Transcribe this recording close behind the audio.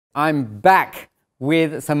I'm back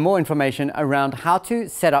with some more information around how to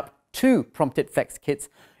set up two Prompted Flex kits,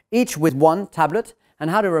 each with one tablet, and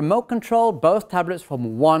how to remote control both tablets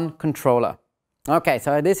from one controller. Okay,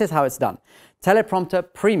 so this is how it's done.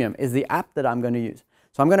 Teleprompter Premium is the app that I'm going to use.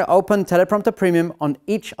 So I'm going to open Teleprompter Premium on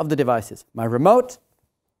each of the devices, my remote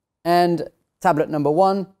and tablet number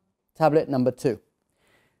 1, tablet number 2.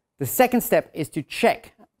 The second step is to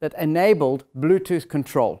check that enabled Bluetooth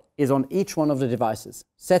control is on each one of the devices.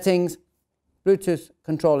 Settings, Bluetooth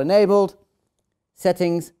control enabled,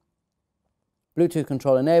 settings, Bluetooth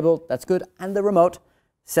control enabled, that's good, and the remote,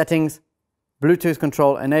 settings, Bluetooth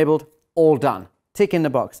control enabled, all done. Tick in the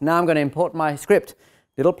box. Now I'm going to import my script.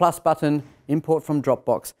 Little plus button, import from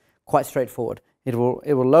Dropbox. Quite straightforward. It will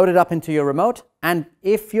load it up into your remote, and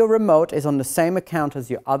if your remote is on the same account as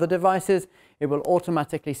your other devices, it will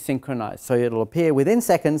automatically synchronize. So it'll appear within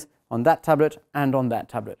seconds on that tablet and on that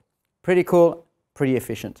tablet. Pretty cool, pretty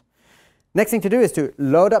efficient. Next thing to do is to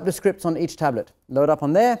load up the scripts on each tablet. Load up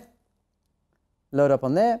on there, load up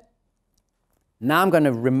on there. Now I'm going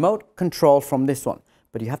to remote control from this one,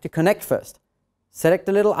 but you have to connect first. Select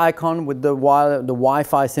the little icon with the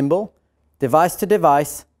Wi-Fi symbol, device to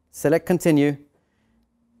device, select continue,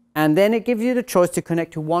 and then it gives you the choice to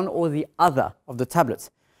connect to one or the other of the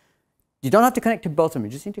tablets. You don't have to connect to both of them,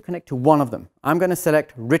 you just need to connect to one of them. I'm going to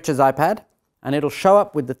select Richard's iPad, and it'll show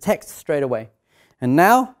up with the text straight away. And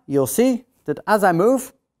now you'll see that as I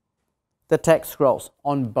move, the text scrolls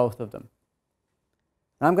on both of them.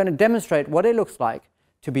 And I'm going to demonstrate what it looks like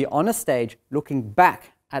to be on a stage looking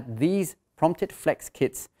back at these Prompted Flex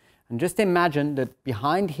kits. And just imagine that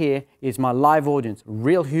behind here is my live audience,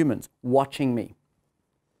 real humans watching me.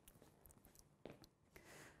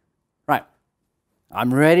 Right,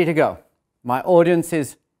 I'm ready to go. My audience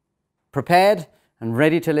is prepared and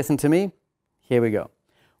ready to listen to me. Here we go.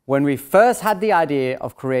 When we first had the idea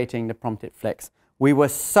of creating the Prompted Flex, we were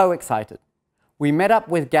so excited. We met up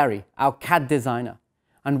with Gary, our CAD designer,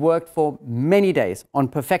 and worked for many days on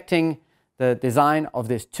perfecting the design of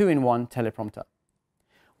this 2-in-1 teleprompter.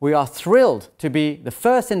 We are thrilled to be the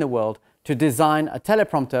first in the world to design a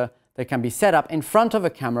teleprompter that can be set up in front of a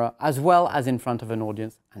camera as well as in front of an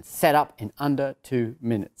audience, and set up in under 2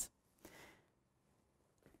 minutes.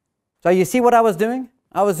 So you see what I was doing?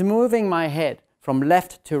 I was moving my head from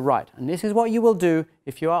left to right, and this is what you will do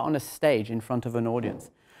if you are on a stage in front of an audience.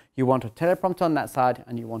 You want a teleprompter on that side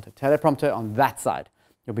and you want a teleprompter on that side.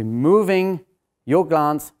 You'll be moving your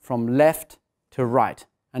glance from left to right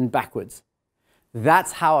and backwards.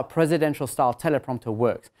 That's how a presidential style teleprompter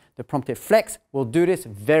works. The Prompted Flex will do this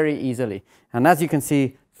very easily. And as you can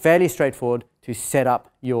see, fairly straightforward to set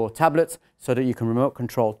up your tablets so that you can remote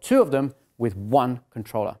control 2 of them with one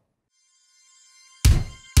controller.